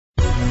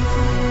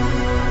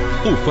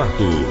O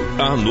fato,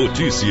 a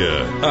notícia,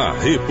 a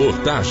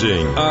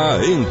reportagem,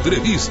 a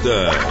entrevista.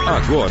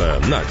 Agora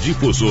na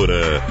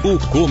Difusora, o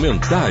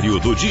comentário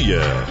do dia.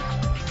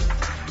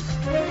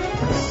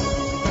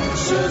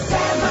 José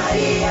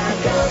Maria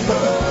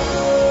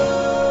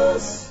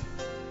Campos.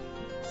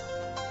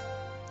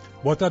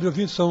 Boa tarde,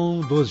 ouvintes.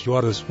 São 12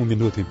 horas, 1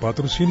 minuto em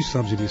patrocínio.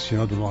 Estamos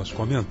iniciando o nosso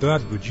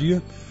comentário do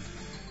dia.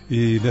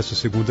 E nesta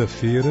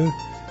segunda-feira,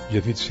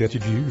 dia 27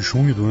 de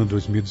junho do ano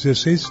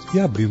 2016, e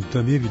abrindo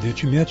também,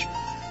 evidentemente,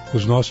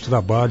 os nossos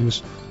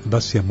trabalhos da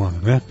semana,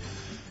 né?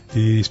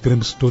 E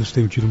esperamos que todos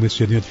tenham tido um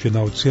excelente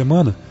final de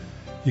semana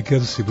e que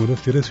essa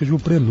segunda-feira seja o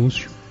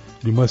prenúncio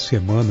de uma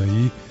semana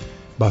aí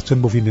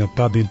bastante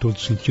movimentada em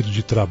todos os sentidos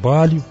de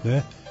trabalho,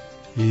 né?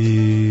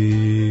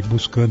 E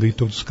buscando aí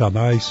todos os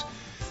canais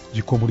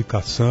de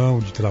comunicação,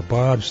 de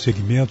trabalho,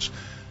 segmentos,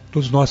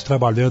 todos nós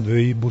trabalhando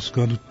aí,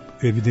 buscando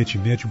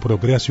evidentemente o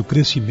progresso e o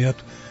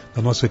crescimento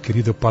da nossa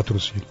querida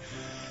patrocínio.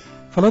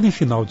 Falando em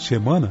final de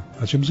semana,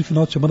 nós tivemos um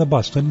final de semana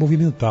bastante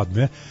movimentado,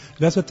 né?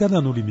 Aliás, até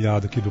no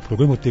limiado aqui do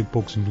programa, eu tenho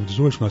poucos minutos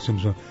hoje, nós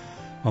temos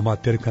uma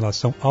matéria em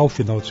relação ao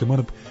final de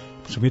semana,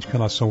 principalmente em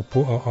relação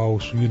ao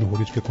suíno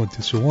rolete que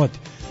aconteceu ontem,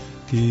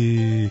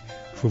 que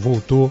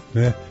voltou,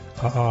 né,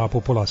 a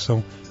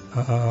população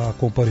a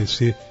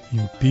comparecer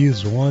em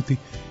peso ontem,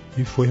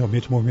 e foi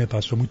realmente uma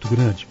movimentação muito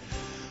grande.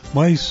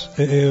 Mas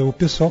o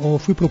pessoal, eu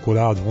fui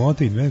procurado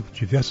ontem, né,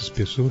 diversas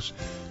pessoas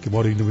que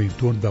moram no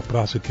entorno da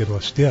Praça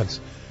Queiroz Teles,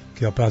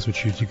 que é a Praça do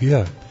Tiro de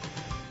Guerra,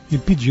 e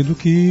pedindo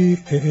que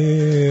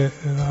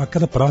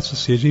aquela praça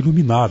seja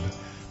iluminada.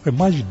 Foi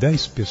mais de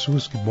 10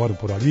 pessoas que moram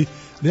por ali.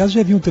 Aliás,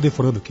 já vinham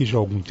telefonando aqui já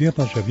há algum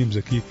tempo, nós já vimos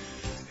aqui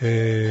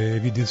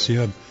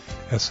evidenciando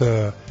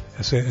essa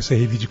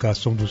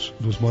reivindicação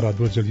dos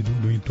moradores ali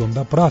do entorno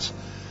da praça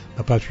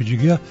do Tiro de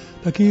Guerra,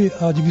 para que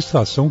a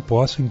administração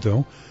possa,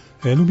 então,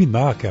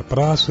 iluminar que é a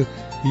praça,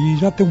 e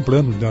já tem um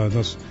plano,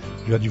 nós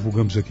já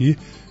divulgamos aqui,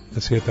 da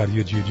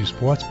Secretaria de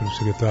Esportes, pelo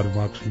secretário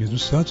Marcos Mendes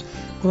dos Santos,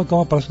 colocar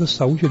uma praça da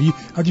saúde ali.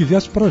 Há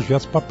diversos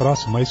projetos para a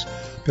praça, mas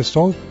o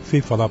pessoal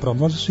veio falar para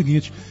nós o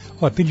seguinte: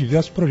 tem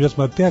diversos projetos,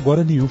 mas até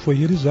agora nenhum foi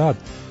realizado,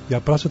 e a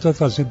praça está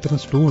trazendo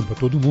transtorno para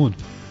todo mundo.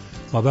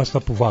 Um abraço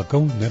lá para o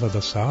Vagão, né, lá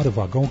da Saara, o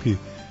Vagão que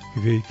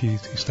veio, que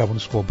estava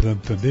nos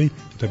cobrando também,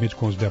 juntamente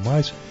com os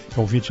demais, é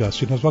um ouvinte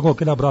assim. Nós, Vagão,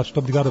 aquele abraço, muito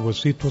obrigado a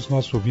você e todos os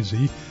nossos ouvintes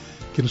aí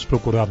que nos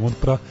procuraram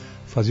para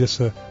fazer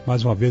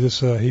mais uma vez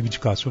essa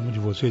reivindicação de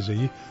vocês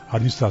aí, a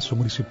administração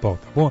municipal,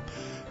 tá bom?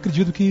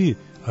 Acredito que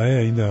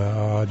ainda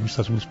a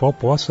administração municipal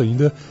possa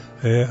ainda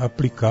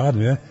aplicar,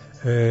 né,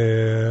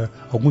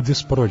 algum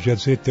desses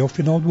projetos aí até o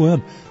final do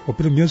ano, ou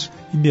pelo menos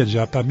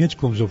imediatamente,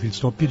 como os ouvintes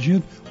estão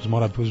pedindo, os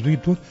moradores do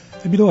entorno,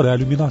 melhorar a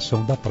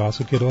iluminação da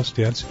Praça Queiroz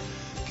Teles,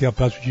 que é a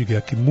Praça de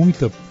Guerra, que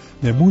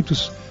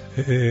muitos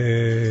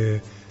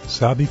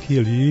sabem que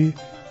ali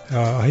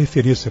a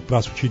referência é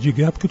Praça Tiro de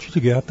Guerra, porque o Tiro de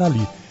Guerra está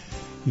ali.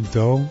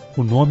 Então,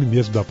 o nome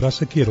mesmo da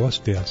praça é Queiroz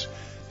Teles.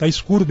 Está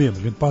escuro mesmo,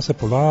 a gente passa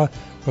por lá,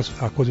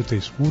 a coisa está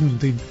escura, não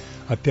tem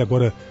até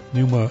agora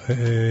nenhuma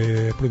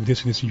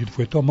providência nesse sentido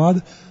foi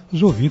tomada.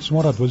 Os ouvintes, os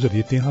moradores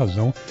ali têm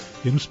razão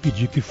em nos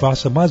pedir que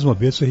faça mais uma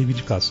vez essa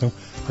reivindicação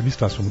à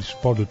administração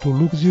municipal, doutor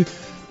Lucas, e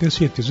tenho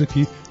certeza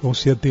que vão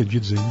ser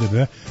atendidos ainda,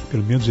 né?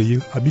 Pelo menos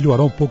aí a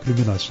melhorar um pouco a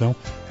iluminação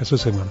essa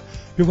semana.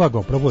 Viu,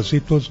 Vagão, para você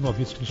e todos os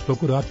ouvintes que nos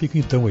procuraram, fica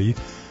então aí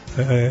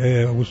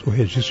o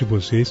registro de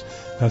vocês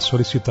na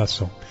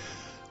solicitação.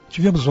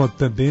 Tivemos ontem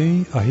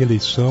também a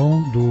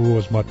reeleição do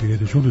Osmar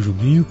Pereira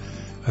Juninho,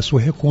 a sua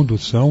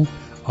recondução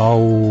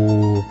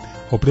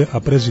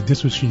à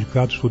presidência dos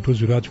sindicatos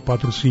futuros rurais de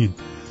patrocínio.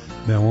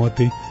 Né,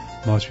 ontem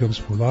nós tivemos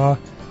por lá,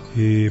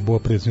 e boa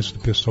presença do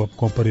pessoal que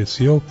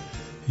compareceu,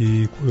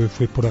 e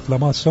foi por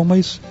aclamação,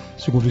 mas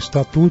segundo o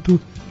estatuto,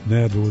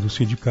 né, do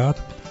sindicato,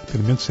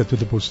 pelo menos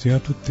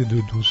 70%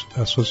 dos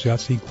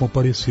associados têm que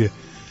comparecer.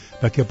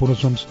 Daqui a pouco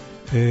nós vamos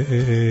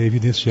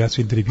evidenciar essa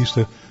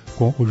entrevista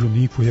com o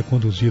Juninho, que foi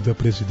reconduzido à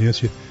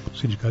presidência do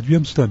sindicato.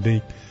 Tivemos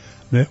também,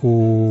 né,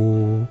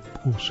 o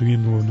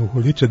suíno no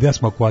rolete, a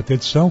 14ª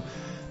edição,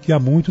 que há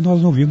muito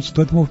nós não vimos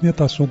tanta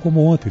movimentação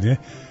como ontem, né?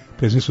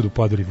 Presença do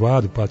Padre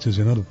Rivado, do Padre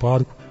Cezinando, do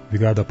pároco,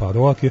 vigário da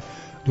paróquia,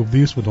 do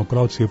bispo, Dom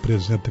Cláudio, ser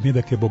presidente também.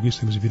 Daqui a pouco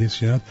estamos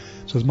evidenciando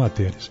essas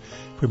matérias.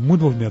 Foi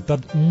muito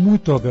movimentado,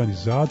 muito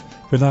organizado.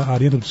 Foi na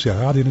Arena do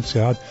Cerrado. O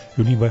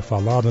Juninho vai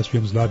falar, nós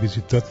estivemos lá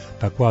visitando,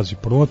 está quase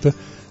pronta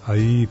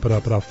aí para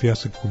a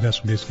festa que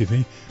começa o mês que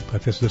vem, para a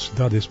festa da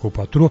cidade, esse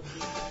patrô.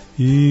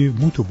 E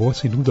muito bom,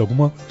 sem dúvida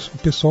alguma. O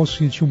pessoal se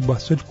sentiu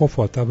bastante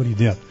confortável ali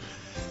dentro.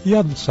 E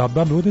no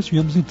sábado à noite nós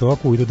tivemos então a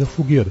corrida da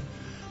fogueira.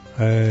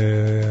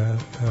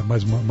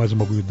 Mais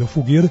uma corrida da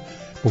fogueira,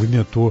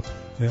 movimentou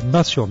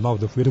nacional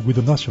da fogueira,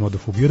 corrida nacional da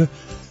fogueira,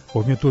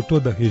 movimentou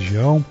toda a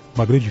região,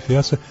 uma grande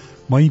festa,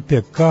 uma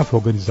impecável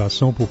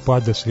organização por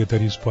parte da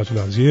Secretaria de Esporte e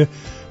Lazer,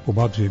 o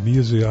Marcos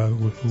Remis,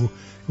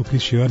 o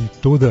Cristiano e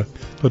toda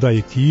a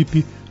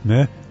equipe,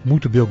 né,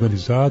 muito bem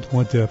organizado,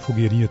 ontem a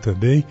fogueirinha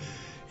também.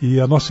 E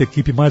a nossa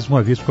equipe, mais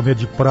uma vez, como é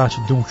de praxe,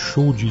 deu um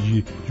show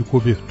de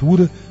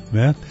cobertura,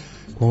 né,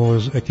 com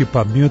os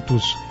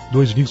equipamentos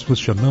 2 links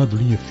funcionando,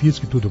 linha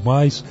física e tudo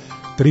mais,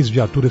 3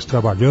 viaturas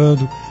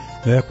trabalhando,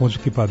 né, com os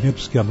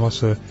equipamentos que a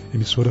nossa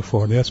emissora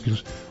fornece,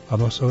 que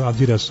a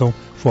direção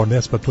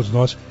fornece para todos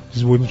nós,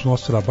 desenvolvemos o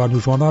nosso trabalho no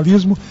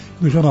jornalismo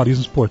e no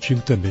jornalismo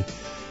esportivo também.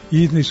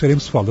 E nós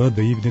estaremos falando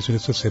aí,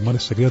 nessa semana,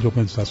 essa grande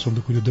organização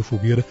do Cuido da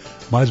Fogueira,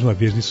 mais uma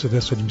vez,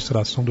 nessa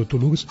administração do Dr.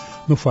 Lucas,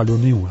 não falhou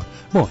nenhum ano.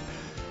 Bom,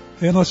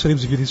 nós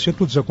estaremos evidenciando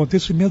todos os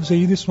acontecimentos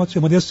aí nesse final de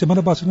semana. E essa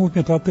semana bastante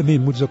movimentada também,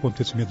 muitos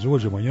acontecimentos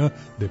hoje, amanhã,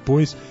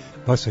 depois.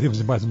 Nós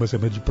estaremos em mais uma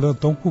semana de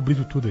plantão,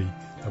 cobrindo tudo aí,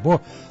 tá bom?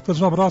 Então,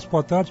 um abraço,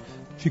 boa tarde,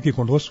 fiquem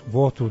conosco,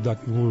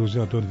 o Zé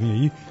Antônio vem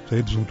aí,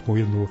 estaremos junto com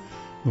ele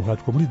no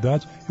Rádio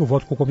Comunidade. Eu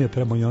volto com o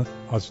comentário amanhã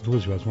às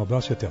 12 horas. Um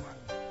abraço e até lá.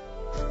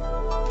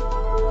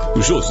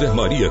 José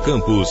Maria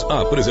Campos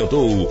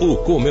apresentou o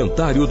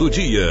Comentário do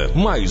Dia,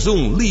 mais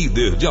um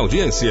líder de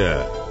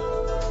audiência.